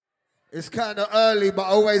It's kind of early, but I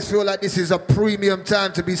always feel like this is a premium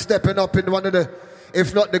time to be stepping up in one of the,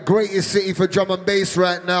 if not the greatest city for drum and bass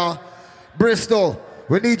right now. Bristol,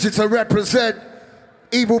 we need you to represent.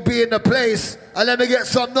 Evil be in the place. And let me get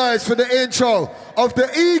some noise for the intro of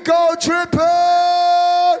the Ego Trippin.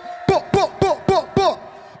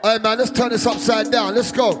 Alright man, let's turn this upside down.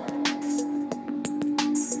 Let's go.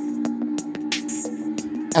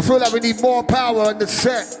 I feel like we need more power on the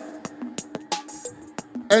set.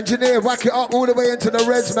 Engineer, whack it up all the way into the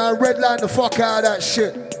reds, man. Redline the fuck out of that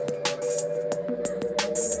shit.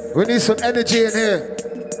 We need some energy in here.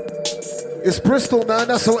 It's Bristol, man.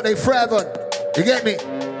 That's what they thrive on. You get me?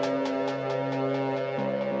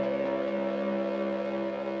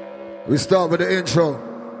 We start with the intro.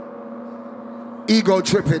 Ego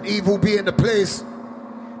Trippin, evil be in the place.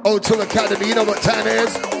 Old Tool Academy, you know what time it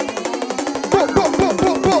is? Boom, boom, boom,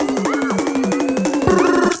 boom, boom.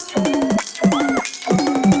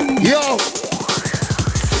 Yo.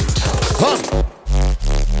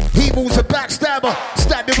 Evil's a backstabber.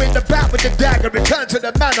 Stab you in the back with the dagger. Return to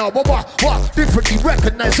the manor. What? Differently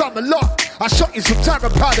recognize I'm a lot. I shot you some time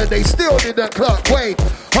of powder. They still didn't clock. Wait.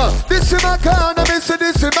 This in my car. I'm missing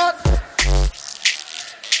this in my...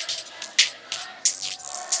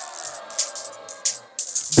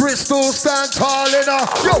 Bristol stand tall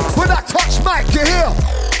enough. Yo, when I touch mic, you hear?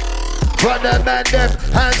 Run them and them,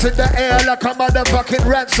 hands in the air like a motherfucking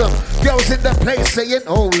ransom. Girls in the place saying,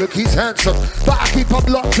 oh look he's handsome. But I keep them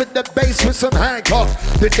locked in the base with some handcuff.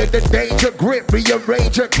 The danger grip,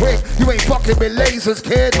 rearrange it quick. You ain't fucking with lasers,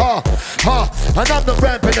 kid, and I'm not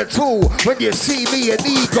ramping at all. When you see me an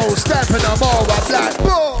ego stamping them all, I'm like,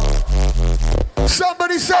 boom.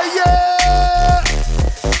 Somebody say yeah.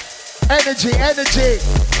 Energy,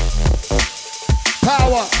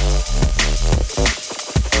 power.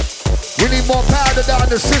 We need more powder down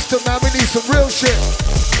the system, man. We need some real shit.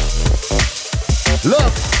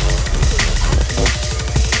 Look.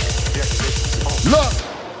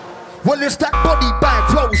 Well, it's that body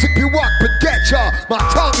bag flow. Zip you up and get ya. My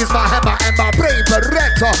tongue is my hammer and my brain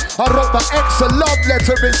beretta. I wrote my ex a love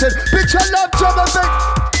letter and said, bitch, I love drum and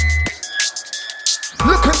bass.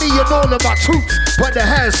 Look at me and all of my troops. Point their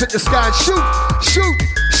hands at the sky and shoot.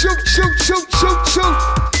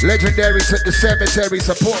 Legendary to the cemetery.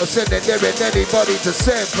 Supporter sending there ain't anybody to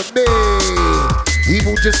send for me.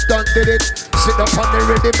 Evil just done did it. Sit up on the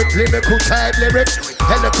rhythm with lyrical time lyric.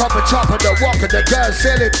 Helicopter chopper, the walker, the girl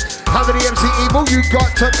selling. How many MC Evil you got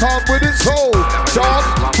to come with its whole? Dog,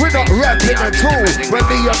 we're not rapping at all. When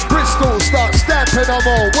me and Bristol start stamping them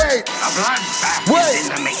all. Wait.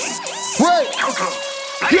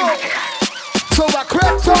 Yo. So I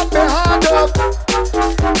crept up behind them.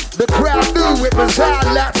 The crowd knew it was our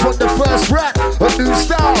laps from the first rap. A new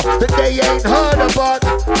style that they ain't heard about.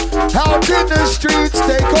 Out in the streets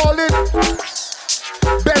they call it.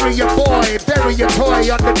 Bury your boy, bury your toy.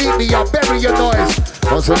 Underneath me I'll bury your noise.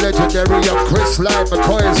 I was a legendary young Chris Lime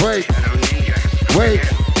McCoy's. Wait.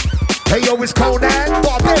 Hey yo, it's Conan,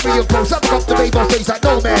 barbarian flows. I'm up the baby on stage like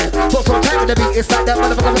no man. For some time in the beat, it's like that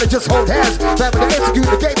motherfucker gonna just hold hands. Man, when they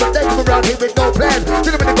execute the game, but they come around here with no plan.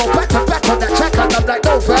 Then when they go back to back on that track, and I'm like,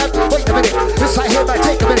 no fam, wait a minute. This right here might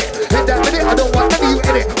take a minute. In that minute, I don't want none of you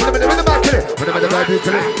in it. When I'm in the middle, kill it. When I'm in the middle,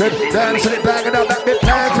 kill it. Dancing it, bagging up that mid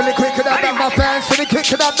plan, feeling quick and up my fans, feeling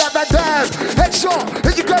kicking up that damn. Headshot,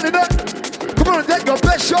 and you got it up. Come on, get your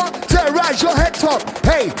best shot, terrorize your head top.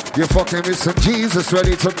 Hey, you're fucking with some Jesus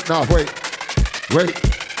ready to... Nah, wait.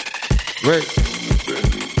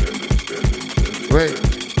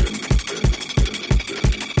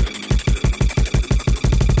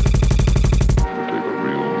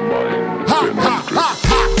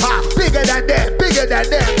 Ha. Bigger than that,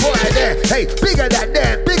 boy there. Hey, bigger than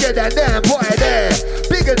that, boy there.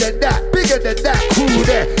 Bigger than that crew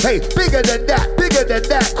there. Hey, bigger than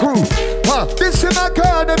that crew. This in my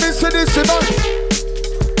car, this in my...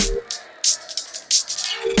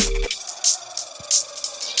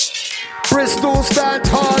 Bristol stand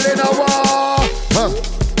tall in a war.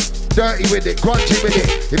 Dirty with it, grungy with it.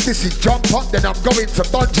 If this is jump up, then I'm going to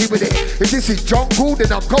bungee with it. If this is jungle,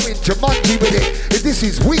 then I'm going to mungie with it. If this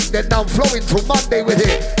is weak, then I'm flowing till Monday with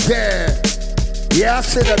it. Yeah, I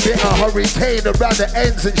said a bit of hurricane around the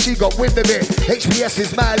ends and she got wind of it. HBS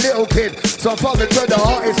is my little kid, so I'm falling to the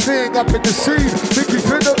hottest thing up in the scene. Think you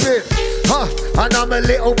feel a bit, and I'm a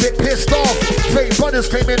little bit pissed off. Fake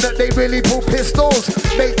brothers claiming that they really pull pistols.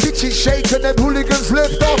 Make bitches shake and them hooligans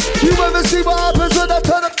lift off. You ever see what happens when I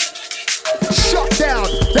turn up? Shut down,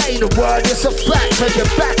 that ain't a word, it's a fact. Turn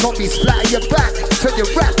your back on me, splatter your back. Turn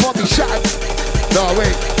your rap on me, shut up. No,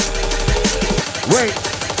 wait.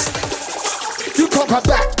 You can't come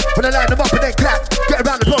back when I line them up and then clap. Get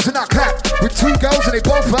around the blows and I clap. with two girls and they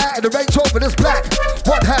both out in the Range Rover that's black.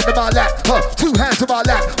 One hand on my lap, two hands on my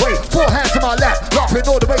lap, wait, four hands on my lap, laughing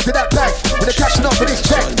all the way to that bank. When they're cashing up for this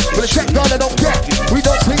check, with a check girl I don't get. We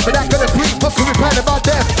don't sleep, but I'm gonna sleep, fucking we plan about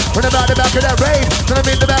death. When I'm out the back of that rave, then I'm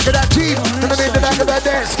in the back of that Jeep, then I'm in the back of that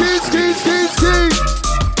dance. Ski, ski, ski, ski.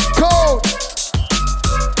 Cold.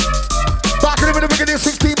 Back in the middle of this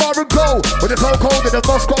 16 bar and go. With the cold in the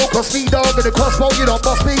Moscow, cause me dog in the crossbow. You don't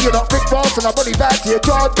boss me, you're not Rick Ross, and I'm money back to your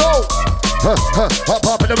jaw, go.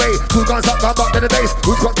 Up in the way, two guns up to the base.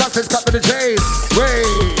 Who's got guts, let's cut to the chase.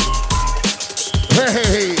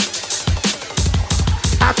 Hey.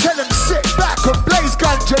 I tell them sit back and blaze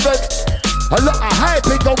ganja. A lot of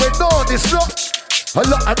hyping going on, this look. A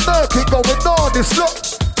lot of murking going on, this look.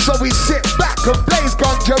 So we sit back and blaze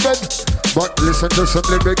ganja. But listen to some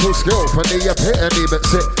lyrical skill from the epitome. But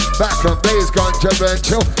sit back and blaze ganja and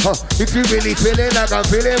chill. If you really feeling like I'm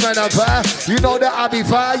feeling when I'm fire, you know that I'll be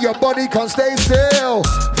fire, your body can't stay still.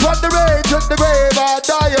 From the rage to the grave I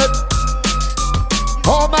diet.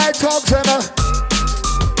 All my dogs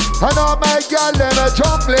and all my gal in a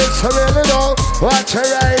junglist, I really know what you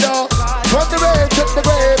ride on. From the rage to the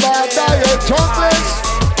grave I diet, junglist.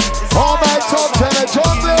 All my dogs in a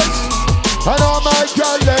junglist. And all my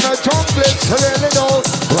girl in a junglist, I really know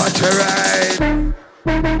what you ride.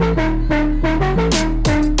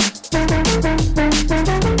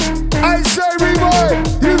 I say rewind,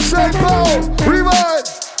 you say bow. Rewind.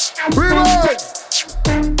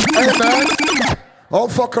 Hey man,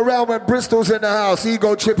 don't fuck around when Bristol's in the house.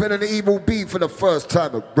 Ego tripping and the evil beat for the first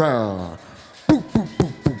time around. Boop, boop, boop.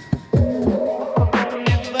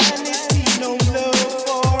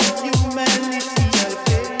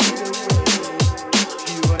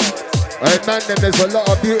 Hey man, there's a lot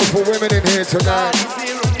of beautiful women in here tonight.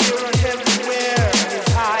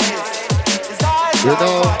 You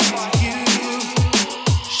know.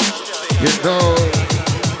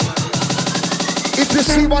 If you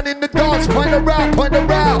see one in the dance, point around.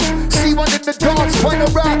 See one in the dance, point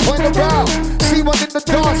around. See one in the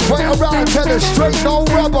dance, point around. Tell her straight, no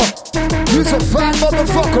rubber. You's a fat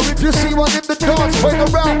motherfucker. If you see one in the dance, point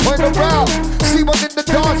around. See one in the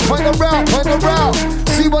dance, point around.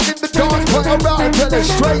 See one in the dance, point around. Tell her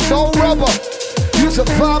straight, no rubber. You's a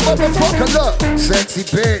fine motherfucker, look. Sexy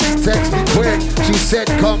bitch, text me quick. She said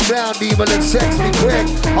come round, evil and sex me quick.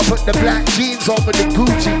 I put the black jeans on with the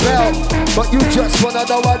Gucci belt. But you just wanna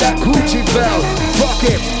know how that Gucci felt. Fuck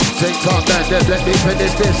it. Take time man, then let me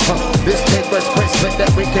finish this. This thing was crisp and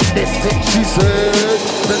then we can this thing. She said,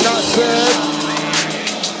 then I said,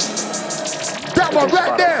 that one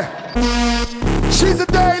right there. She's a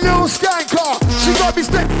dirty little skanker. She got me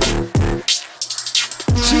stick.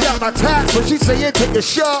 She got my tats, but she say, yeah, take your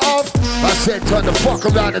shirt off. I said, turn the fuck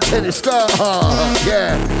around and tennis skirt.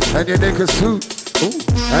 Yeah, and your niggas too. Ooh.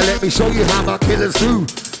 And let me show you how my killers do.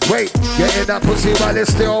 Wait, get in that pussy while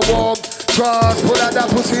it's still warm. Trust, pull out that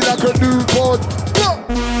pussy like a newborn.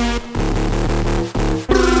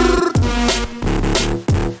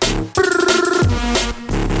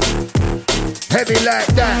 Heavy like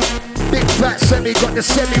that. Big fat semi got the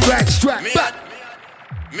semi-rack strap back.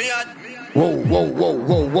 Whoa.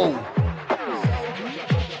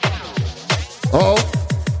 Oh.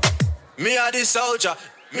 Me a the soldier.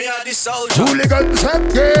 Hooligans up,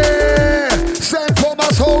 yeah. Send for my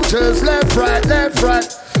soldiers, left, right.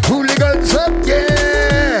 Hooligans up,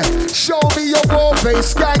 yeah. Show me your war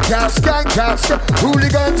face, skank out.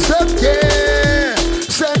 Hooligans up, yeah.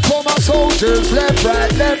 Send for my soldiers, left,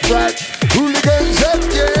 right. Hooligans up,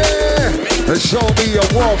 yeah. And show me your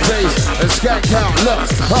war face and skank out. Look,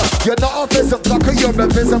 you're not a pheasant plucker, you're a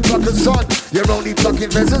pheasant plucker's son. You're only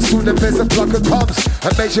plucking pheasants till the pheasant plucker comes.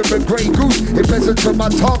 And measuring grey goose, it pheasants to my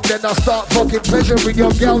tongue. Then I start fucking pleasuring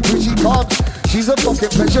your girl till she comes. She's a fucking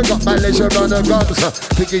pleasure, got my leisure on her gums.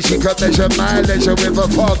 Thinking she could measure my leisure with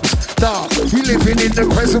her thumbs. Nah, you living in the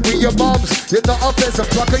present with your moms. You're not a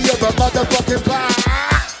pheasant plucker, you're a motherfucking pie.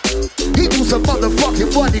 He was a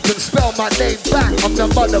motherfucking one, he can spell my name back. I'm the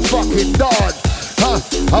motherfucking Don.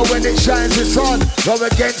 And when it shines it's on, go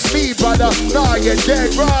against me, brother. Nah, you're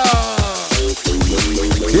dead wrong.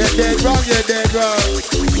 You're dead wrong. You're dead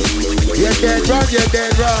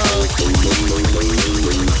wrong.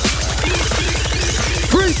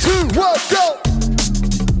 3, 2, 1, go.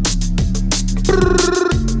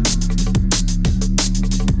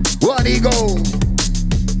 One ego.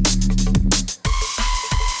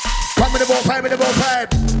 Come with the ball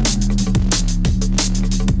pipe.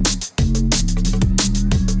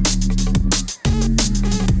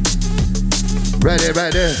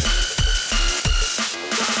 Ready.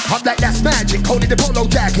 I'm like, that's magic. Holding the polo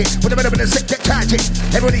jacket. Put him in a sick, get tragic.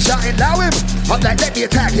 Everybody shouting, allow him. I'm like, let me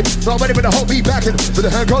attack him. Nobody with the whole beat backing. With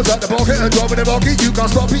the hand goes out the pocket and drove in the pocket. You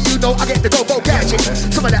can't stop it, you know I get the go-go gadget.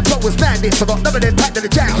 Some of that flow was madness. I got none of them packed in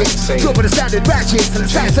the jacket. Drove with the standard ratchets and the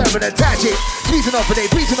side serving and attach it. Squeezing off of they,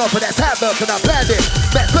 breezing off of that hamburg and I planned it.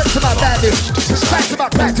 Met flips to my madness. Facts to my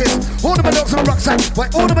practice. All of my dogs on my rucksack.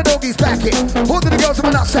 While all of my doggies back it. All of the girls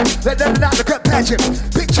on my nutsack. Let them out the cut pageant.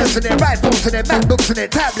 Pictures in their rifles and their MacBooks and their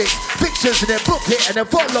tablets. Pictures in their booklet and their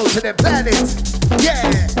photos and their planets. Yeah.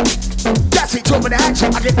 That's it, talking the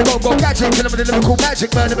action. I get the go-go gadget. Kill them with the lyrical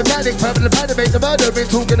magic. Murder mechanic. Permanent panic. Make the murder. Been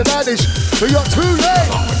talking the vanish. But you're too late.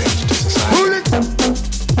 Pull it.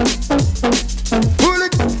 Pull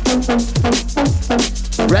it.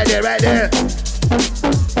 Right there, right there.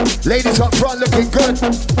 Ladies up front looking good.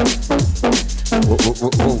 Whoa, whoa, whoa,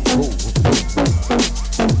 whoa, whoa.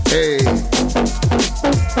 Hey.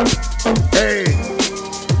 Hey.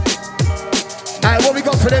 Alright, what we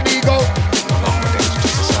got for them ego?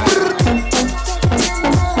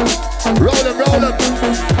 Roll them, roll them.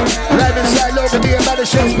 Right inside Logan, me and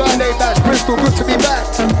Majistrate, Bday, match Bristol, good to be back.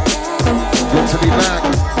 Good to be back.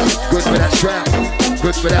 Good for that strap.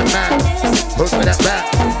 Good for that man. Good for that back.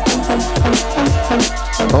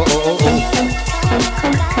 Oh, oh, oh, oh.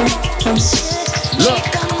 Look.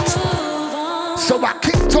 So I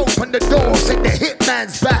kicked open the door, said the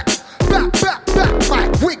hitman's back. Back, back, back, my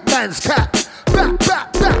wig man's cap. Back,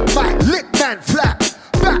 back, back, my lick man flat.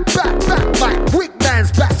 Back, back, back, my wig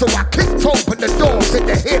man's back. So I kicked open the door, said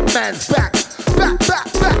the hitman's back. Back,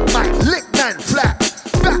 back, back, my lick man flat.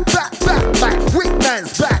 Back, back, back, my wig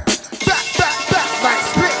man's back. Back, back, back, my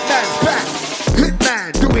split man's back.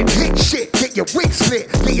 Hitman doing hit shit, get your wig split,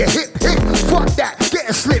 get your hip hit. Fuck that, get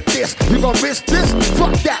a slip this. You gon' risk this?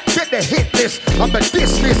 Fuck that, get the hit list. I'm a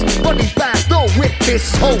dismiss, money back, no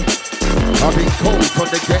witness. Oh, I've been cold from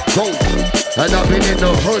the get-go, and I've been in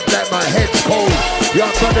the hood like my head's cold.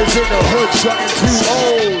 Young brothers in the hood shotting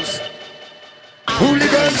 2 O's.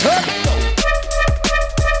 Hooligans, huh?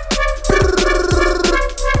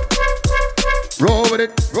 Roll with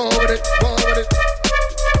it, roll with it, roll with it.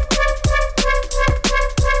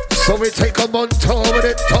 So we take them on tour with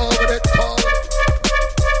it, tour with it, tour with it.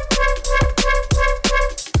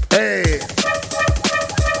 Hey.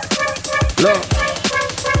 Look.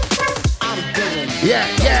 Yeah,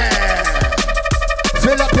 yeah.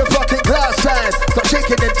 Fill up your fucking glass time. Stop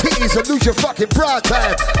shaking them titties and lose your fucking bra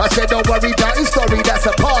time. I said don't worry about his story, that's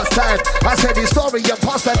a pastime. I said his story and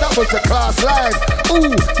past that was the class line.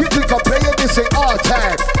 Ooh, you think I'm playing this in our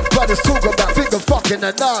time? Brothers talk about finger fucking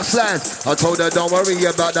and ass lines. I told her don't worry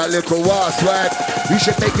about that little ass line. You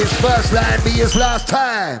should make his first line be his last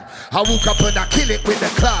time. I walk up and I kill it with the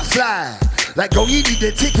class line. Like go you need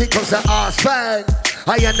the ticket cause the ass fine.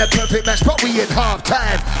 I am the perfect match, but we in half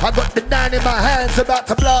time. I got the 9 in my hands, about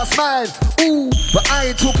to blast mine. Ooh, but I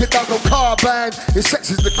ain't talking about no car band. If sex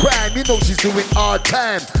is the crime, you know she's doing hard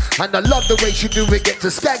time. And I love the way she do it, get to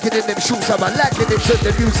skanking in them shoes. I'm liking it to the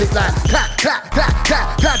music like clap, clap, clap,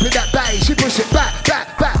 clap, clapping that body. She push it back,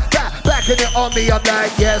 back, back, back, backing it on me. I'm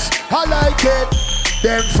like, yes, I like it.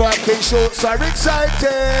 Them fucking shorts are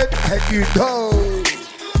excited, and you know.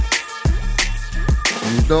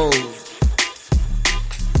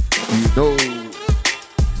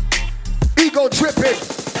 Ego tripping.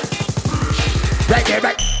 Right there,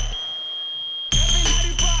 right.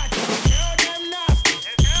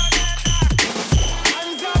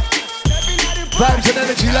 Vibes and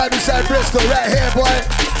energy live inside Bristol, right here, boy.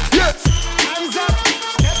 Yeah.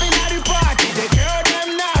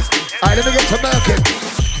 Alright, let me get to Merkin.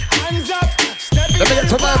 Let me get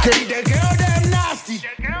to Merkin.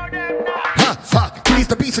 Release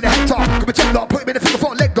the beast in the head top. Come and check lock, put him in the finger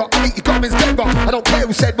for a leg lock. I meet your comments dead rock. I don't care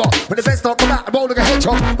who said what. When the vents don't come out, I'm rolling a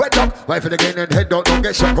hedgehog. Red dog, right for the gain and head dog. Don't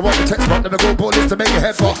get shot. Go on the text spot, never go ball this to make your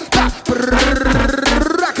head fall.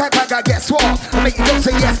 Guess what? I make you don't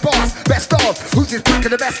say yes, boss. Best of, who's this picking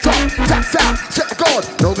the best top? Taps out, set the goal.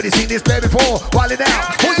 Nobody's seen this play before. Wilding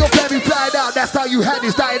out, all your play flying out. That's how you had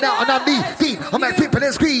this dying out. And I'm deep. I'm like flipping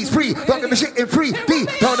and squeeze free. Don't give me shit in free. D,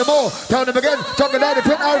 down them all, down them again. Talking out the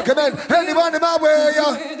print, I recommend. Anyone in my way,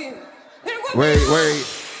 yeah. Wait.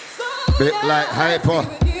 Bit like hyper.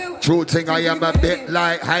 True thing, I am a bit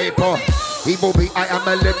like hyper. Evil beat, I am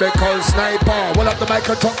a lyrical sniper. Well up the mic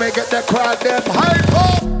and talk, make it the crowd them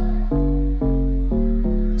hyper.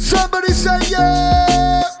 Somebody say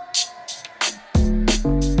yeah.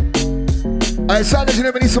 I sound as you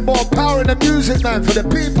know we need some more power in the music, man, for the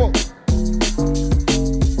people.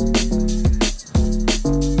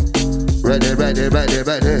 Right there. Right there.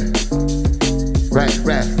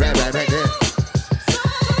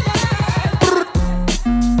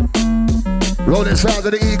 Rolling sounds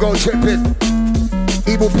of the ego tripping.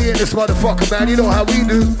 Evil being this motherfucker, man. You know how we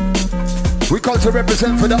do. We come to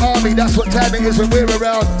represent for the army. That's what time it is when we're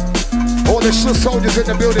around. All the shit soldiers in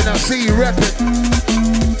the building, I see you repping.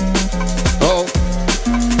 Oh.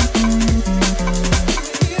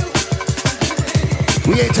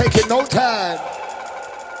 We ain't taking no time.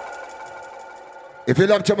 If you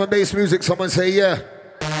love drum and bass music, someone say yeah.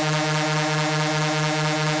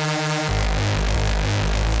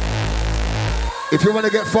 If you want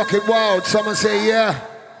to get fucking wild, someone say yeah.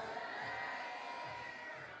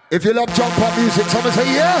 If you love jump up music, someone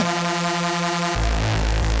say yeah.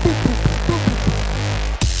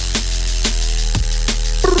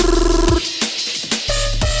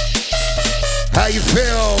 How you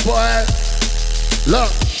feel, boy?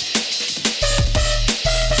 Look.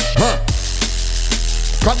 Huh.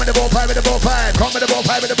 Come with the ball five, with the ball five. Come with the ball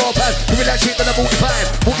five, with the ball five. Give me that shit with the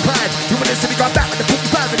 45, 45. You want this to be gone back with the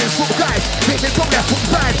 45 and then sort of guys. Make it from that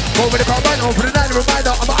 45. Over the carbine, over the 9,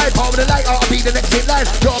 reminder. I'm an iPod with a light, I'll be the next in line.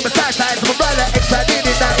 You're on the side sides, I'm a rider, extra in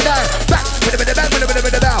 99. Back with the bang, with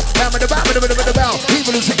the bow. Down with the back, with the bow.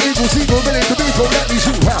 Evil is the evil, seagull, willing to be, go let me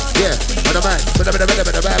shoot. Huh? Yeah, with the man, with the bang,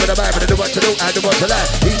 with the bang, with the bang, with the what to do, and the what to lie.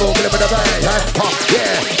 Evil, with the bang, huh?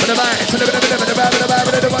 Yeah, with the man, with the bang, with the bang, with the bang,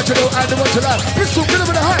 with the what to do, and the what to lie. Bristol,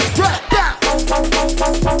 with the high, right, back.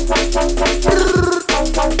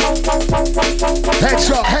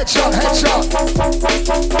 Headshot, headshot, headshot.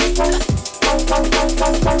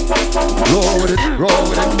 Roll with it, roll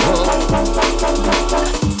with it, roll.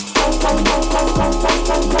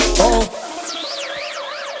 Oh.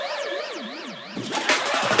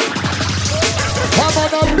 I'm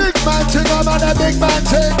on a big man thing, I'm on a big man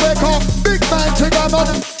thing. Wake up, big man thing, I'm on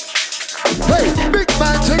a... Hey, big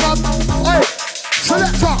man thing, I'm... Hey,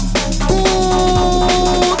 selector.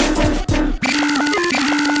 Boom.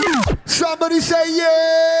 Somebody say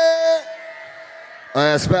yeah.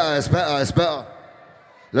 It's better, it's better, it's better.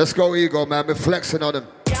 Let's go ego, man. We're flexing on him.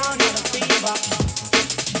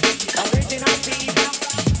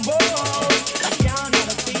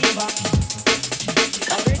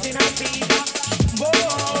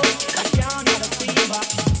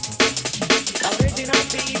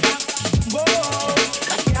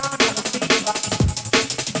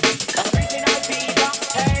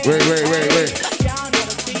 Wait.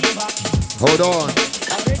 Hold on.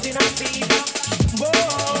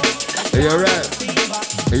 Are you alright?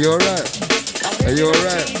 Are you alright? Are you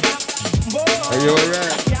alright? Are you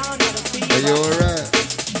alright? Are you alright?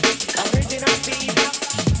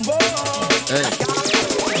 Hey.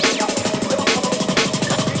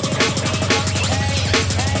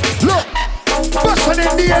 Look! Bustin' in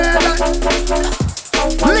the air like...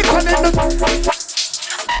 Lickin' in the...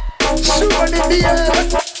 Shootin' in the air.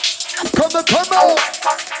 Come on.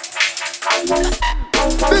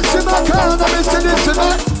 Missing my crown, I'm missing this and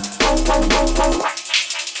that.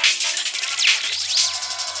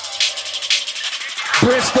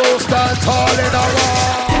 Bristol stand tall in a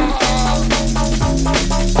rock.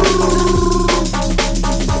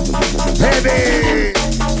 Heavy.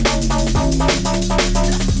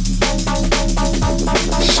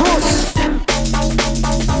 Shush.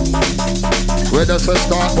 Where does a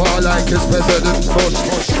start war like his president Bush?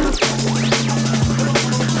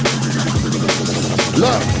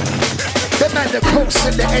 Look, the man that coast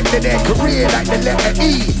at the end of their career like the letter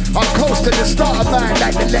E. I'm close to the start of mine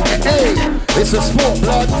like the letter A. It's a sport,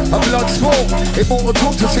 a blood sport. Immortal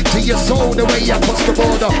talk to sink to your soul the way I cross the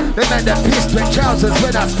border. The man that pissed with trousers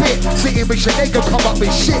when I spit. Sitting with your nigga come up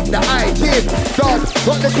with shit that I did. God,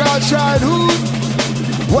 got the crowd shine, who?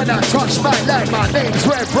 When I touch my life, my name's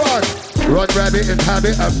Red Rod. Run rabbit and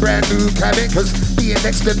habit, a brand new cabin. Cause being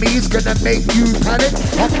next to me is gonna make you panic.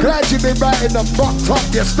 I'm glad you've been writing the fucked up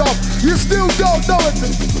your stuff. You still don't know it.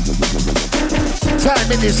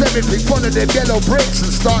 Timing is everything. Follow them yellow bricks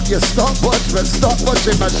and start your stopwatch. But stop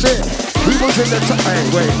watching my shit. He was in the top. Hey,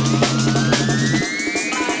 wait.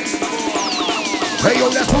 Hey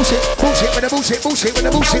yo, that's bullshit, bullshit with the bullshit, bullshit with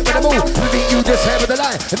the bullshit with the move. Everything you just said with the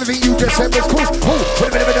lie, everything you just said was cool. Ooh,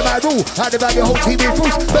 put a bit of my rule. I divide your whole TV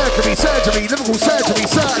fools. Mercury, surgery, Liverpool surgery,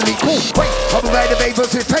 certainly cool. Wait, I'm a the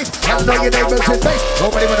neighbors in tape. I know your neighbors in face.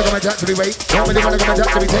 Nobody wanna come and talk to me, wait. Nobody wanna come and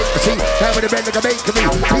talk to me, take a seat. Now with the bed like a make me.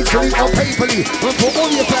 Peacefully or painfully. Run for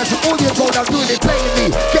all your plans and all your gold, I'm doing it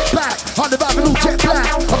plainly. Get back, on the Babylon jet black.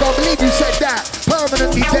 I can't believe you said that.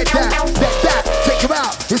 Permanently dead that. Take him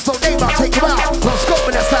out, it's no name, I'll take him out. From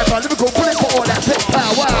Scotland, that sniper, Liverpool, bullet for all that fake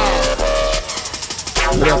power.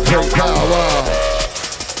 With that fake power.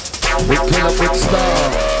 We kill up with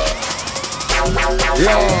star.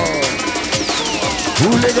 Yo.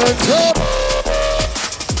 Hooligan top.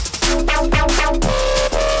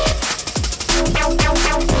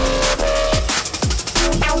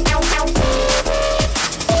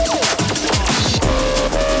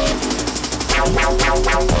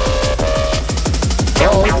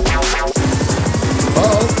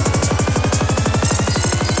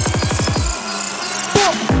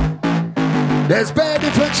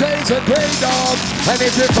 always a pay dog. And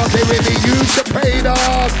if you fucking with me, you should pay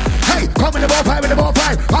dog. Hey, come in the ball five, in the ball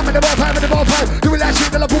five. I'm in the ball five, in the ball five. Doing that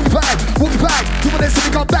shit till I'm 45. 45. You want this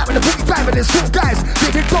to come back with the 45 and there's 4 guys.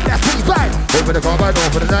 David Cook, that's 45. Over the carbine,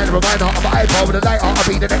 over the 9, reminder of my iPhone with the light. I'll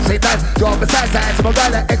be the next same night. Drop the side, so my guy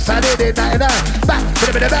like excited in 99. Back, with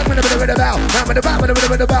a bit of back, with a bit of bow. Now with the back, with a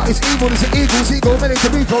bit of bow. It's evil, it's an eagle, ego, many to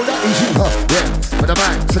be told that is you, huh? Yeah, with the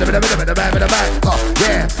mic, so the bit of the bad, with the mic, huh?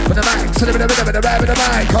 Yeah, with the mic, so the bit of the bad, with the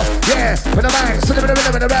mic, huh? Yeah, with the mic, so the bit of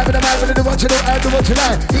the bad, with the mic, with the what you know, and the what you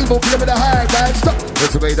like. Evil, flip with the high, man, stop.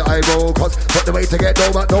 That's the way that I roll, cause but the way to get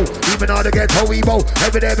no, but no. Even how to get hoe, emo,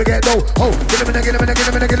 every day we get no. Oh, get him in, get him in, get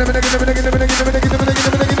him in, get him in, get him in, get him in, get him in, get him in, get him in,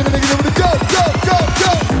 get him in, get him in, get him in, go, go, go,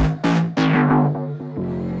 go.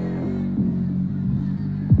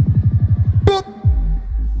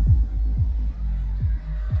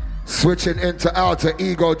 Switching into alter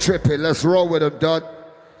ego tripping. Let's roll with them, done.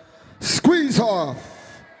 Squeeze off.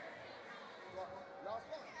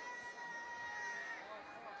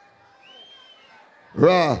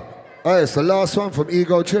 Rah. Hey, it's the last one from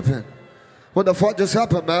ego tripping. What the fuck just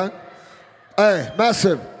happened, man? Hey,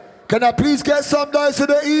 massive. Can I please get some noise to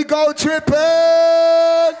the ego tripping?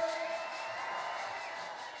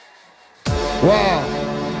 Wow.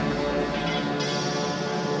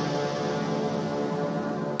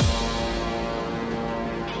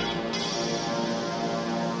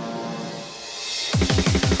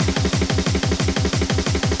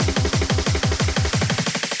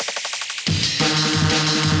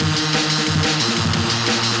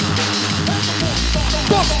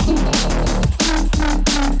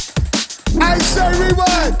 I say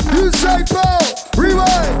rewind, you say pull,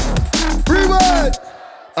 rewind, rewind.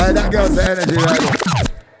 Alright, that girl's the energy right there.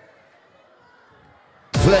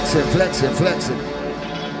 Flexing, flexing, flexing.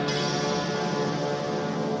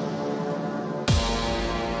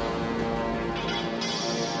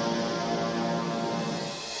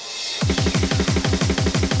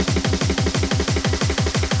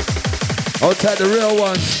 I'll take the real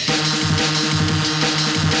ones.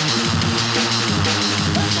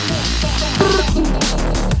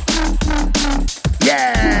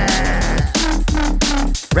 Yeah!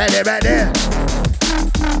 Right there, right there.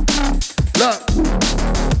 Look.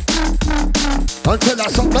 Until I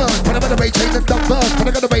suck burn, but I'm gonna be chained and dumb burn. But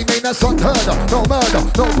I'm gonna be mean that's unheard of. No murder,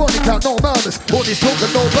 no body count, no murders. All these talk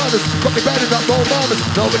and no burners. Got me burning up, no murmurs.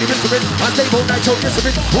 Nobody listening. I stay all night, show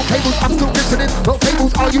listening. No cables, I'm still listening. No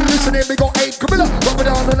tables, are you listening? We got 8 gorilla. Rub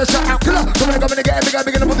it down and a shut out killer. So when I come in and get it, bigger,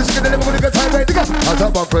 bigger, put this skin and never gonna get time ready to go. I was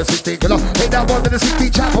up one for a 16 killer. Take that one to the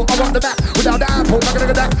 16 chapel. I want the map without the apple. I'm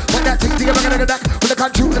gonna go back. When that ting, I'm gonna go back. With the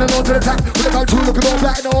country and the lawn to the attack. With the country looking all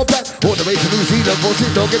black and all black. All the way to New Zealand, for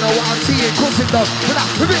it, dog. You know what I'm seeing. Cross it, dog.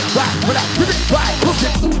 With it, right, with that, with it, right, cross it.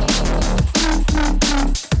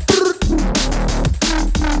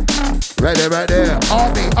 Right there, right there.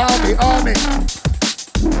 Army, army, army.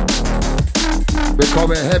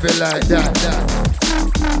 Becoming heavy like that,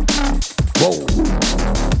 Whoa.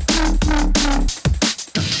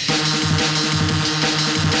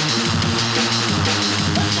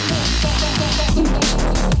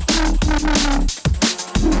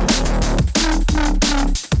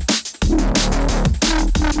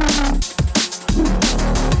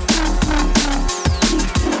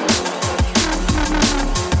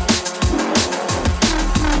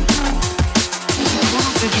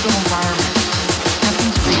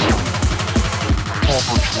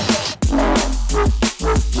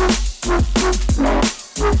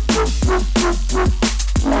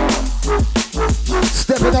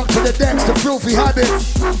 Stepping up to the decks, the filthy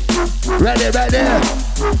habits. Right there, right there.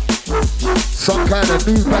 Some kind of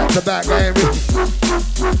new back-to-back, ain't we?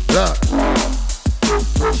 Look.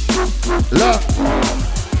 Look.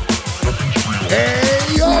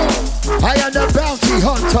 Hey, yo. I am the bounty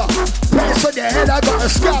hunter. Place on your head, I gotta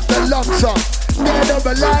scalp the lumps up. Dead or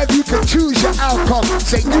alive, you can choose your outcome.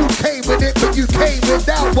 Say you came with it, but you came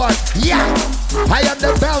without one. Yeah, I am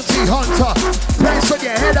the bounty hunter. Place on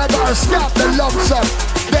your head, I gotta scalp the lumps up.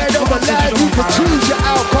 Dead or alive, you can choose your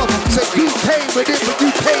outcome. Say you came with it, but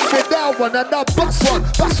you came without one. And now bust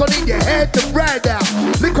one in your head and ride out.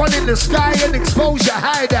 Lick one in the sky and expose your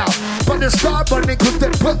hideout. But the start running cause they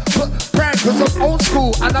brand cause I'm old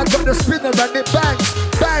school and I got the spinner and it bangs.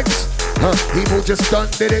 People just done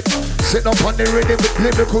did it. Sitting up on the rhythm with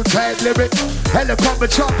lyrical tight lyric. Helicopter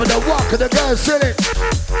chop and the walk of the girls in it.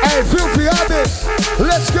 Hey, filthy habits,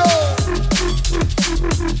 let's go.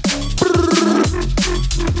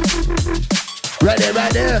 Right there,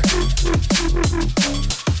 right there.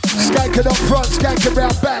 Skanking up front, skanking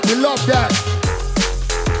round back. We love that.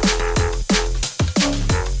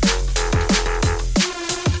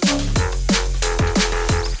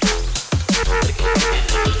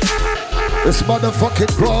 This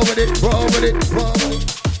motherfucking bro with it, bro with it, bro with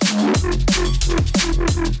it.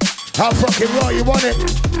 How fucking raw you want it?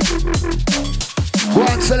 Go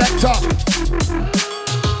on, selector.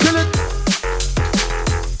 Kill it.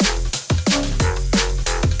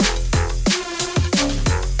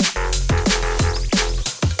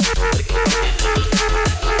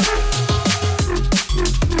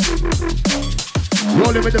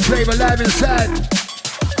 Rolling with the flavor live inside.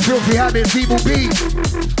 Filthy habits, evil B.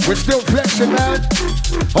 We're still flexing, man.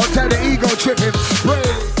 I'll tell the ego tripping. Spray.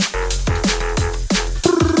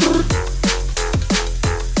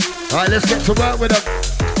 Alright, let's get to work with them.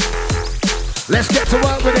 Let's get to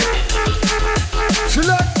work with it.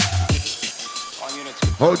 Select.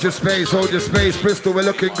 Hold your space, Bristol, we're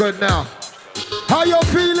looking good now. How you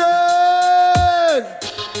feeling?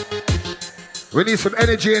 We need some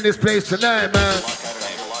energy in this place tonight, man.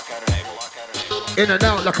 In and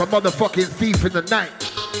out like a motherfucking thief in the night.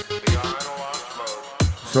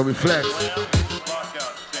 So we flex.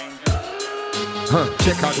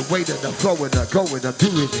 Check out the way that I'm flowing, I'm going, I'm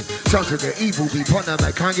doing it. Sounds like the evil be pun,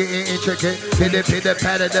 I can't get intricate. Pitter, pitter,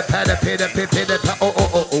 patter, the patter, pitter, pitter, oh,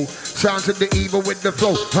 oh, oh, oh. Sounds of the evil with the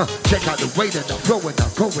flow. Check out the way that I'm flowing,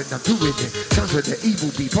 I'm going, I'm doing it. Sounds like the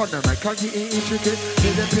evil be pun, I can't get intricate.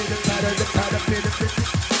 Pitter, pitter, patter, the patter, pitter, pitter.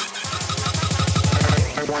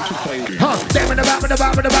 I want to play you. Them in the back, in the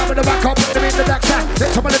back, in the back, in the back. I'll put them in the back side.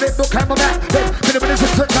 Let some of the big book camera back. Then,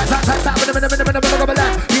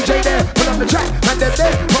 DJ there, put on the track. And then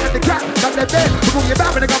there, put on the track. And then there, move your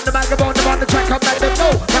back. When I come the microphone, I'm on the track. I'm like them,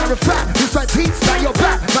 no. Matter of fact, it's like teeth, now you're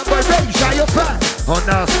back. My boy Ray, shine your back. Oh,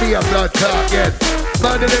 now see a blood clot again.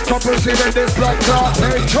 Murder the compulsive in this blood clot.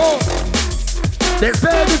 Very short. There's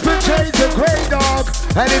bare different shades of grey, dog.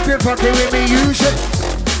 And if you're fucking with me, you should.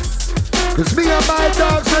 Cause me and my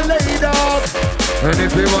dogs are laid up. And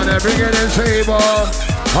if you wanna bring it in favor,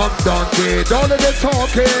 I'm done with all of the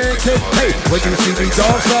talking. Hey, when you see me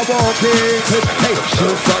dogs are walking, hey,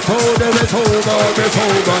 just I told them it's over, it's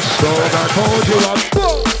over. Dog, I told you I'm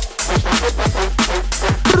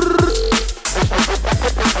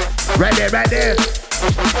right there, right there.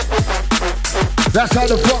 That's how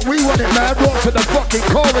the fuck we want it, man. Walk to the fucking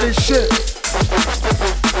core of this shit.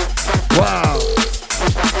 Wow.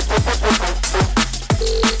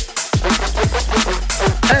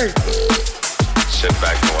 Hey. Sit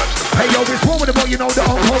back and watch the Hey yo, it's more with the more, you know the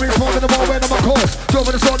encore is more than the more when I'm on course. Drove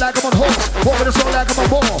with the sword like I'm on horse, walk with the sword like I'm on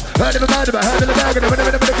ball. Heard of a man, but heard of the bag, and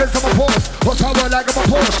the because I'm on pause. What's power like I'm on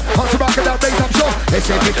Porsche? How's the rocket down bass, I'm sure. They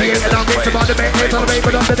say 58 and I'm getting about the main hit on the main,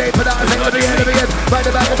 but on the day for that, I say to the end of the end. By the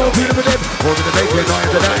back of all people with him. Moving the bacon, not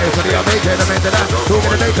into that, it's for the making, I'm into that.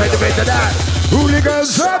 Moving the bacon, I'm into that.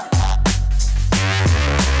 Hooligans up!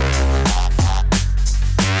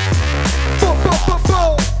 Boom, boom, boom,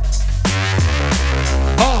 boom!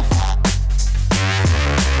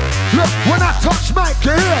 Look, when I touch mic,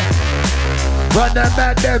 you hear? Run them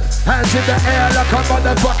at them, hands in the air like a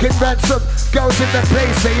motherfucking ransom. Goes in the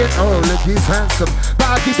place saying, oh look he's handsome.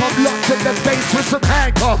 But I keep on locked in the face with some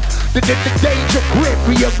handcuffs. The danger grip,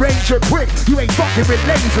 rearrange your quick. You ain't fucking with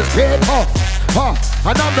lasers, kid,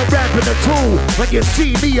 and I'm the rapping the tool. When you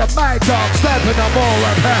see me and my dog stabbing, I'm all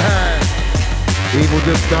up. Evil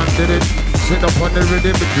just done did it. Sit up on the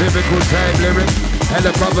rhythm with lyrical time lyric.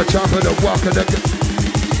 Hella brother chopper the walk of the...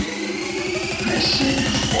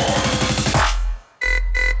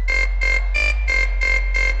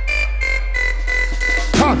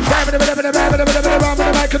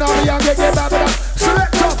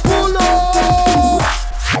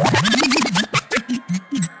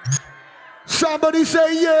 Somebody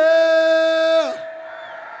say yeah.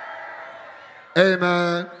 Hey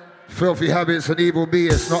man, filthy habits and evil be.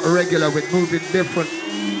 It's not regular with moving different.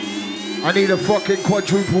 I need a fucking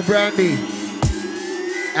quadruple brandy.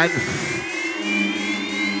 And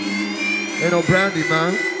ain't no brandy,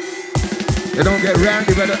 man. They don't get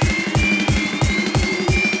randy, brother.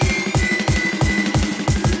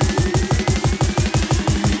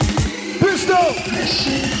 Bristol!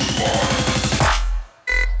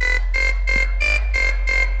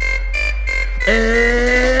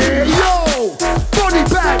 Hey, yo! Body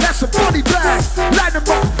bag, that's a body bag. Line them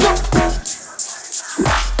up, fuck.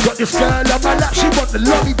 Got this girl on my lap, she want the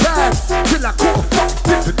lolly bag. Till I caught a fuck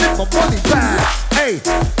dipping in my money bag. Hey,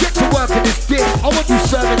 get to work in this dick. I want you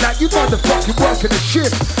serving like you motherfucking working the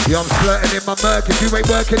shift. Yeah, I'm flirting in my murk if you ain't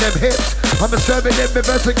working them hips. I'm a serving in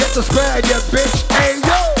reverse and get the square in your bitch. Hey,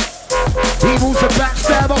 yo! Evil's a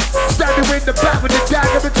backstabber, standing in the back with the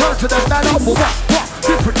dagger, return to the man. I'm what?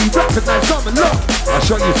 Differently recognize I'm in love. I'll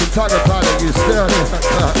show you some tiger powder, you still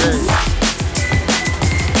hey.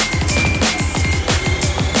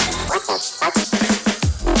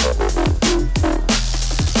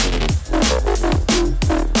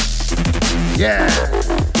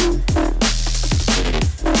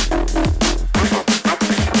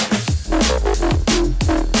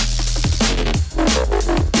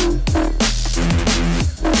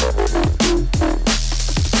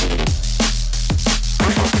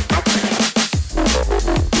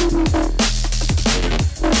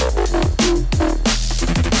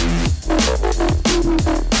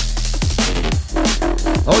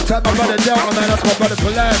 Old time my brother Delta, man, that's my brother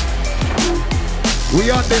Palan. We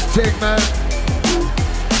on this thing, man.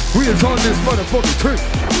 We is on this motherfucking thing.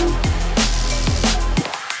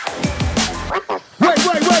 Wait.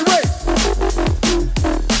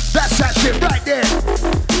 That's that shit right there.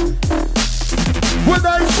 When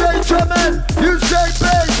I say drumming, you say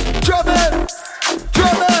bass. Drumming.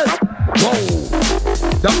 Whoa.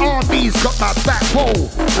 The army's got my back, whoa.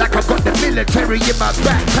 Like I've got the military in my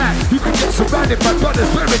backpack. You can get surrounded by brothers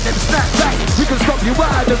wearing them snapbacks. We can stop you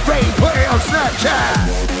out of the rain, put it on Snapchat.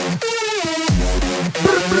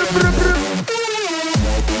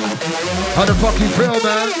 How the fuck you feel,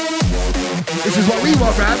 man? This is what we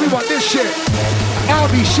want, man. We want this shit.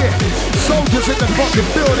 Army shit. Soldiers in the fucking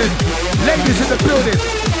building. Ladies in the building.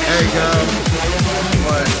 There you go.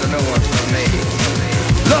 What's the new one for me?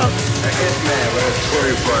 Look.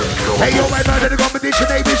 Hey yo, my man, in the competition,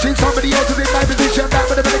 they wishing somebody else is in my position. Back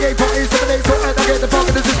with the game for 8, 7 days, so I get the fuck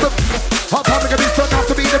in the system. Hot public, I've been strung out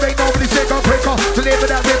to be the rain, nobody said go quicker. To live with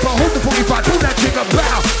that ripper, hold the 45, pull that trigger,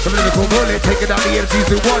 bow. I'm a lyrical bullet, taking out the MCs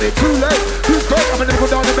who want it too late. Who's great? I'm a lyrical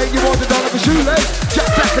down to make you want the dollar of a shoelace. Jack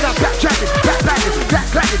backing up, back jacking, back backing, back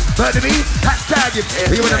clacking. Murder me, hashtagging.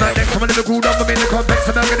 You in the night next, I'm a lyrical number, I'm in the complex,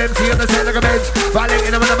 I'm an MC on the set like a bench.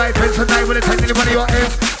 Violating them with the mic, prince tonight with a 10 million money on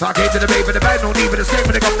ends. I came to the bay for the band, no need for the escape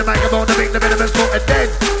when they come to microphone to make the minimum sport and then.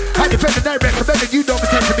 I defend and I recommend that you don't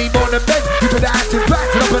pretend to be more than men. You put the acting back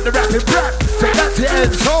and I put the rapping back. Take that to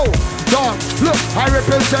end, so dog, look, I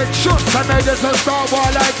represent shots. I made us a star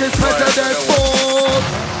while like this president board.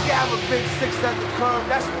 You have a big 6 at the curb,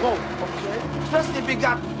 that's whoa, okay? Especially if you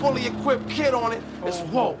got the fully equipped kid on it, it's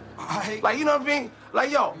whoa. Like, you know what I mean?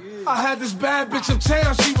 Like, yo, I had this bad bitch in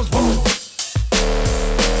town, she was whoa.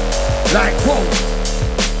 Like, whoa.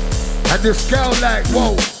 And this girl like,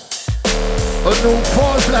 whoa. A new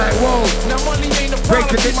pause like, whoa. Now money ain't a problem.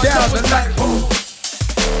 Breaking it down and like, whoa.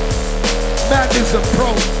 Man is a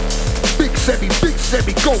pro. Big semi,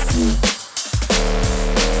 go.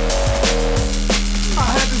 I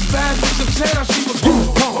had this bad bitch in town, she was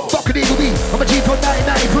whoa. Fucking Eagle B, I'm a G from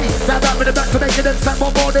 1993. Now back with the back to making them stand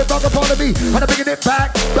one more than bug upon me. And I'm bringing it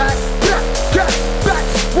back,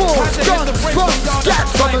 walls, guns, funks,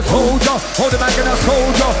 gas. I'm a soldier, hold the back in a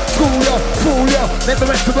soldier. School ya, fool ya, let the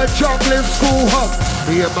rest of a jungle in school,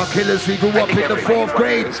 Me and my killers, we grew up in the 4th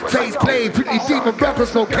grade. Says play, pretty demon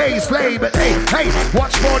brothers, no K-slay. But hey,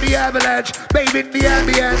 watch for the avalanche, babe in the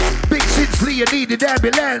ambience. Big Sinsley, you needed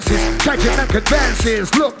ambulances. Tragic and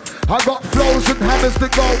advances, look, I got flows and hammers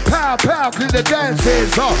that go pow, pow, clean the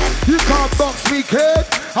dances. You can't box me, kid,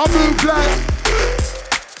 I move like...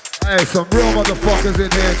 Hey, some real motherfuckers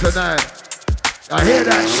in here tonight. I hear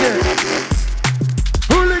that shit.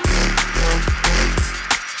 Hooligan.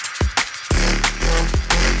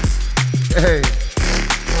 Hey.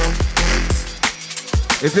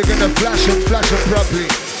 If you're gonna flash them properly.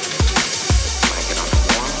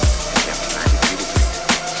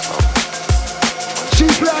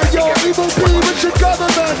 She's like, yo, evil B with your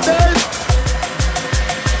government, man.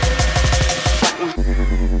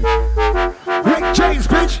 Rick James,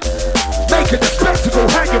 bitch. Making a spectacle,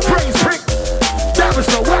 had your brains prick. That was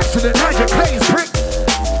no accident, had your claims prick.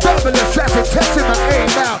 Verbal assassin, testing my aim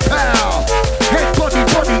out, pow. Head, body,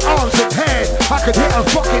 arms and head. I could hit a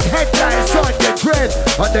fucking headlights on your dread.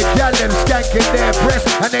 On the gal, them skanking their breasts.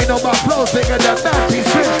 And they know my flow's bigger than Mappy's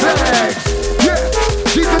with flags. Yeah,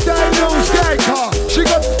 she's a diagnosed skanker. She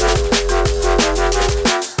got...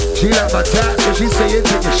 She like my tats, so she saying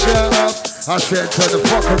take your shirt up. I said turn the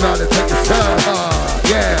fuck around and take your shirt off.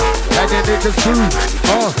 Yeah, and then niggas too.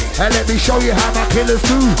 And let me show you how my killers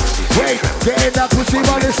do. Wait, getting that pussy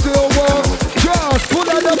while it's still warm. Just pull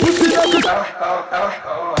out that pussy like a...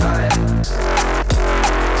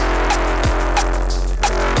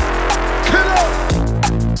 Killer!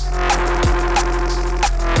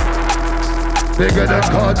 Bigger than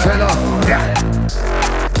carteller. Yeah.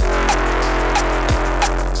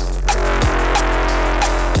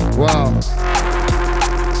 Wow.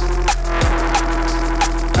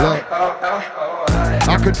 Look,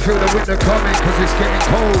 I can feel the winter coming cause it's getting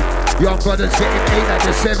cold. Young brothers getting 8 at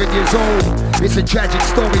the 7 years old. It's a tragic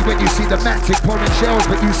story when you see the Matic pouring shells,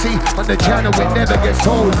 but you see on the channel it never gets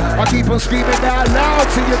told. I keep on screaming out loud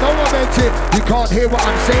so you know I meant it. You can't hear what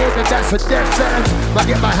I'm saying and that's a death sentence. I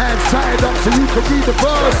get my hands tied up so you can read the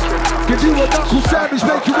verse. Give you a knuckle sandwich,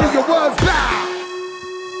 make you read your words. Blah!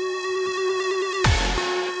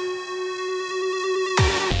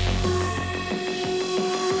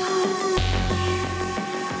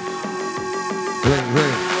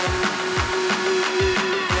 Ring.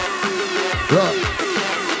 Look,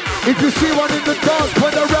 if you see one in the dance,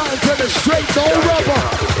 point around and tell it straight, no rubber.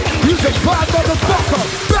 You say fire, motherfucker.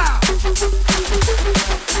 Bow.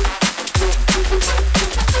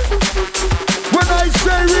 When I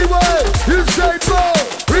say rewind, you say blow.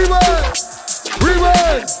 Rewind.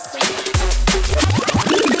 Rewind.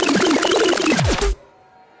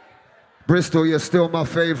 Bristol, you're still my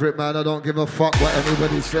favorite, man. I don't give a fuck what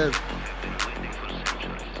anybody says.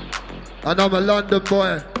 And I'm a London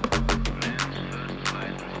boy.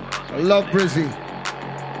 I love Brizzy.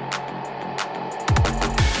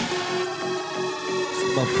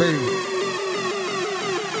 It's my favorite.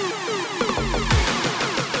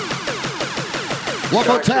 One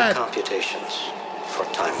more time. Computations for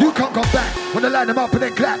time. You can't go back when I line them up and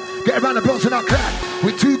then clap. Get around the blocks and I clap.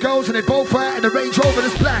 With two girls and they both fire and the Range Rover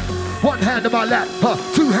is black. One hand on my lap,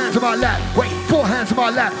 two hands on my lap. Wait, four hands on my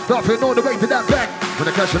lap. Laughing all the way to that back. When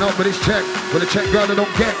I cashing up with this check, with a check girl I don't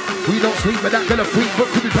get. We don't sleep, but that girl a freak, but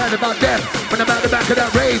could be planning about death. When I'm out the back of that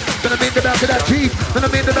rave, then I'm in the back of that Jeep, then I'm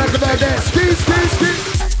in the back of all that. Ski.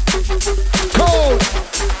 Cold.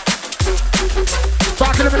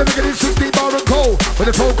 Back in the middle of this 16 bar and cold. When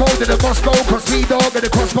the phone cold, then the Moscow, cross me dog, and the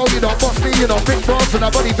crossbow, you don't boss me, you don't big boss, and I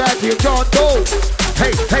body back to your John Doe.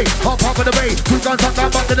 Hey, hop in the way. Two guns up, down,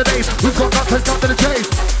 back to the days. We've got guns, let's come to the chase.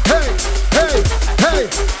 Hey.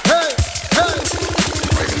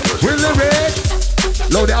 We're lyrics.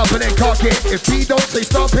 Load it up and then cock it. If he don't say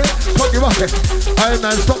stop it, plug your rocket. Iron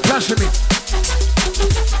Man, stop flashing me.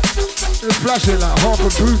 You're flashing like half a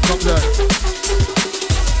proof up there.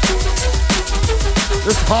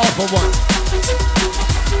 Just half of one.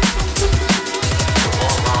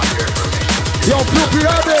 Yo, Fluffy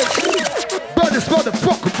Habits. Burn this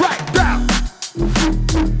motherfucker right down.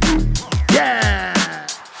 Yeah.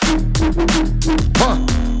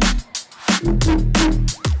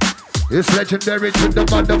 It's legendary to the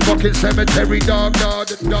motherfucking cemetery, dog.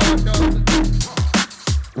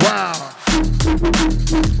 Wow.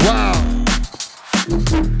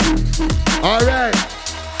 All right.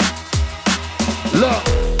 Look.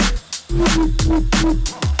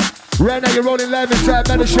 Right now you're rolling live inside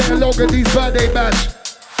Majistrate and Logan, these Bday bash.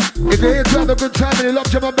 If you're here to have a good time and you love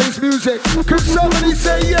drum and bass music, could somebody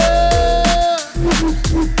say yeah?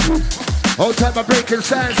 Hold tight, my breaking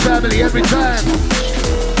science family every time.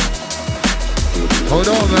 Hold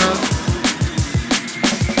on, man.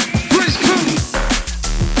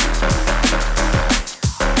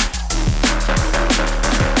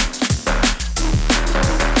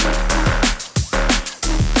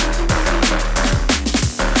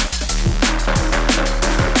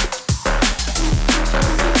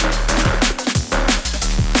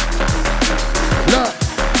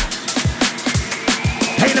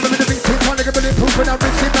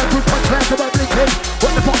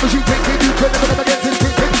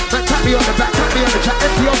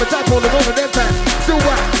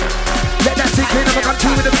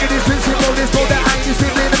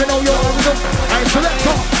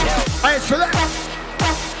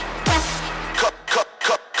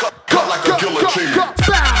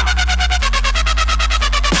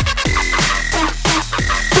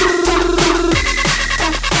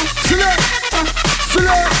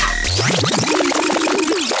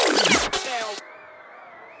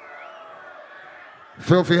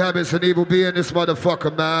 Filthy habits and evil being this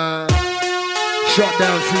motherfucker, man. Shut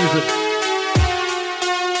down season.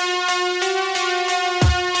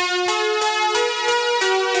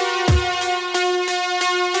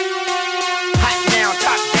 Hot down,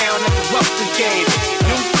 top down, interrupt the game.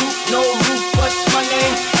 New coupe, no roof, what's my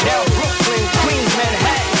name? Now Brooklyn, Queens,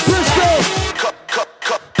 Manhattan. Bristol!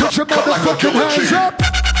 Put your motherfucking hands up!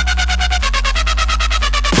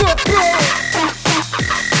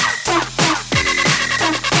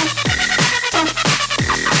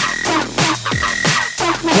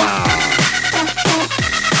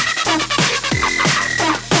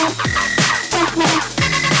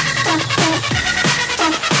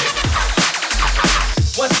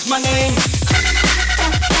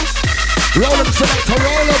 Roll them, selector,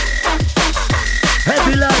 roll them.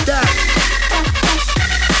 Heavy like that.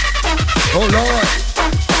 Oh Lord.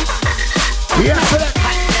 Yeah, select.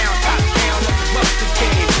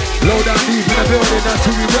 Low down deep in the building, that's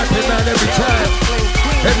who we reppin', man, every time.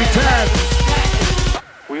 Every time.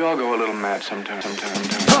 We all go a little mad sometimes.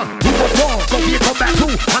 Who was wrong? Go be a comeback too.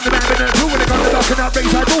 I'm the man in the two. When they come to knock and out race,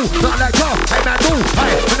 I do. Not like y'all, hey man, do.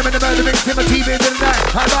 Hey, when I'm in the murder mix, in my TV in the night.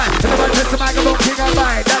 I ride. And if I test the microphone, king I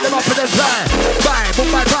ride. Down them up in the slide. Bye, boom,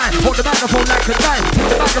 bye, bye. Hold the microphone like a knife. Take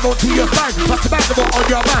the microphone to your spine. Bust the microphone on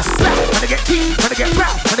your mind. Slap. When I get deep, when I get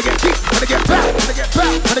round, when I get deep, when I get back, when I get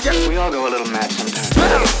back, when I get. We all go a little mad sometimes.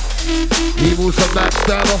 Bow. Evil animals of man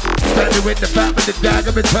stammer. Standing with the bat with the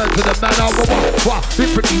dagger, return to the man. Wow,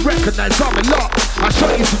 differently recognized, I'm a lot. I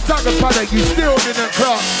shot you some dagger powder, you still didn't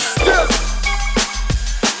clock.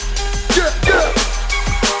 Yeah.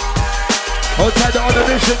 Hold tight on the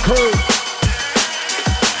mission crew.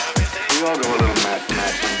 We all go a little mad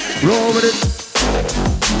sometimes. Roll with it.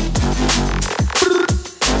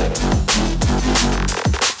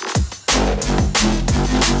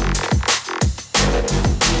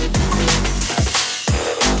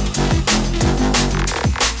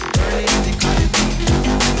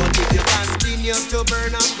 To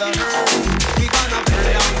burn up the earth, we gonna burn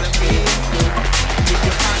down the cave. If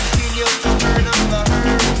you continue to burn up the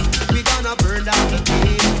earth, we gonna burn down the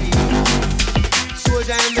cave.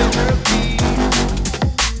 Soldier and the earth beat.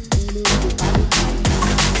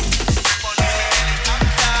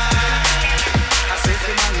 I say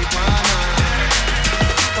to marijuana,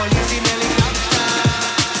 police in helicopter.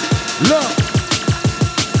 Look,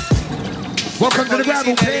 welcome to the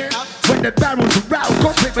barrel can. When the barrels are rattled, go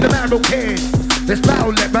quick with the barrel can. This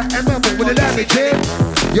barrel lever and mumble with the damage here.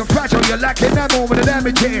 You're fragile, you're lacking ammo with the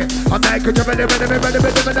damage here. I'm like a rhythm in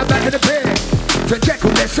the back of the pit. To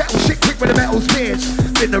Jekyll, let's settle shit quick with the metal spears.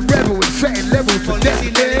 Been a rebel and setting levels for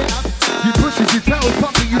destiny. You pussies, you petals,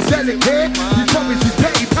 puppy, you delicate. You promise you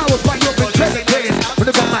petty powers by your intelligence. When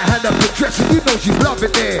I got my hand up the dresser, you know she's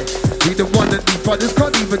loving it. He the one that these brothers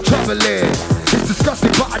can't even trouble it. It's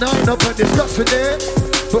disgusting, but I ain't up and discussing it.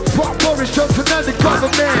 But fuck Boris Johnson and the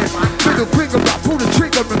government. Middle finger up, pull the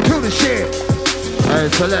trigger and kill the shit. Hey,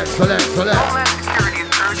 select. Homeland Security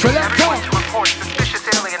is urging Select everyone to report suspicious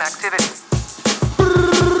alien activity.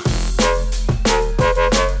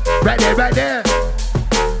 Right there.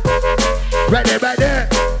 Right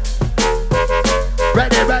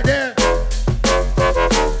there.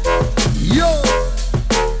 Yo.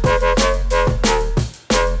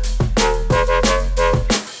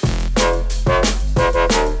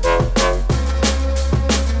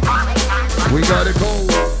 We gotta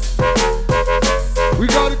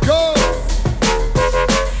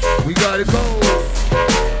go.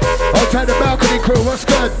 Outside the balcony crew, what's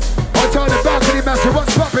good? Outside the balcony master,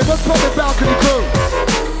 what's poppin'? Balcony crew?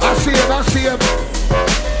 I see him.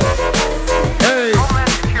 Hey. Homeland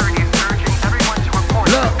Security is urging everyone to report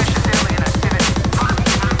suspicious alien activity.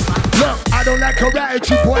 Look, I don't like her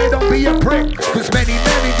attitude, boy, don't be a prick. Cause many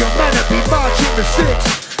men in your manner be marching the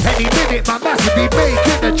sticks. Any minute my master be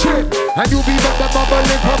making a trip. And you'll be bubbling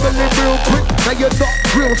real quick. Now you're not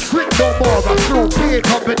real slick no more. I feel beer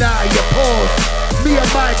coming out of your pores. Me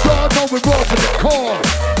and my dog know we're raw to the core.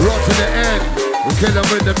 Raw to the end. We kill them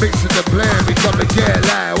with the mix and the blend. We come and get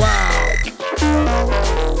like wow.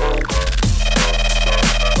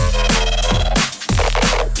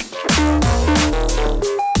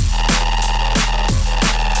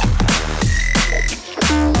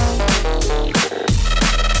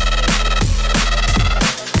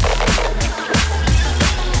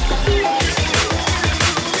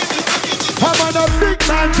 I'm on a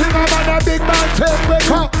big man thing,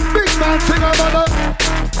 wake up. Big man thing, I'm on a...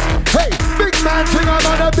 Hey, big man thing, I'm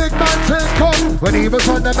on a big man thing, come. When he was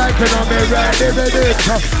on the mic and on me ready,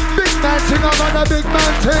 come. Big man thing, I'm on a big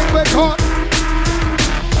man thing, wake up.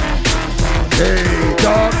 Hey,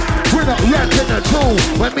 dog, we're not wrecking the two.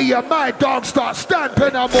 When me and my dog start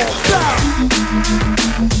stamping, I'm all down.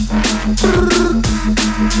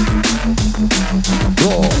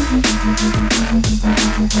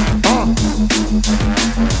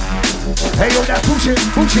 Hey yo, that's bullshit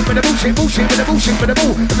with the bullshit with the boo.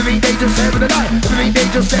 Every day just having a lie, every day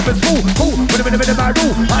just having fool. With a minute of my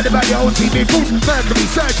rule, all about the old TV fools. Mercury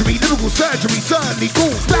surgery, lyrical surgery, certainly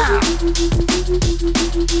cool.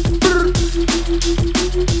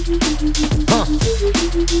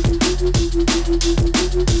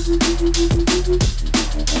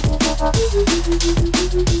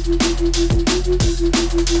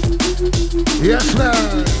 Yes,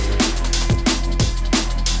 man.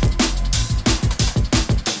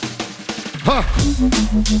 Huh.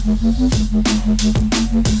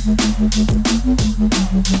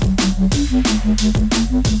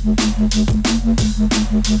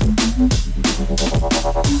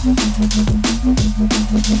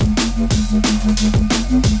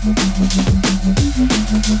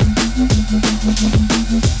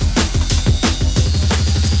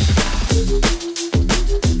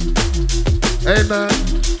 Hey, man.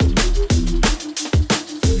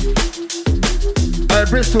 Hey,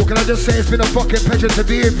 Bristol, can I just say it's been a fucking pleasure to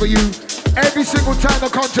be here for you. Every single time I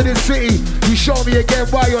come to this city, you show me again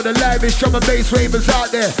why you're the livest drum and bass ravers out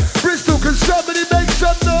there. Bristol, can somebody make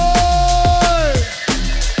some noise?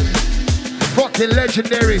 Fucking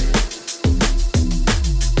legendary.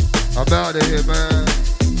 I'm I'm out of here, man.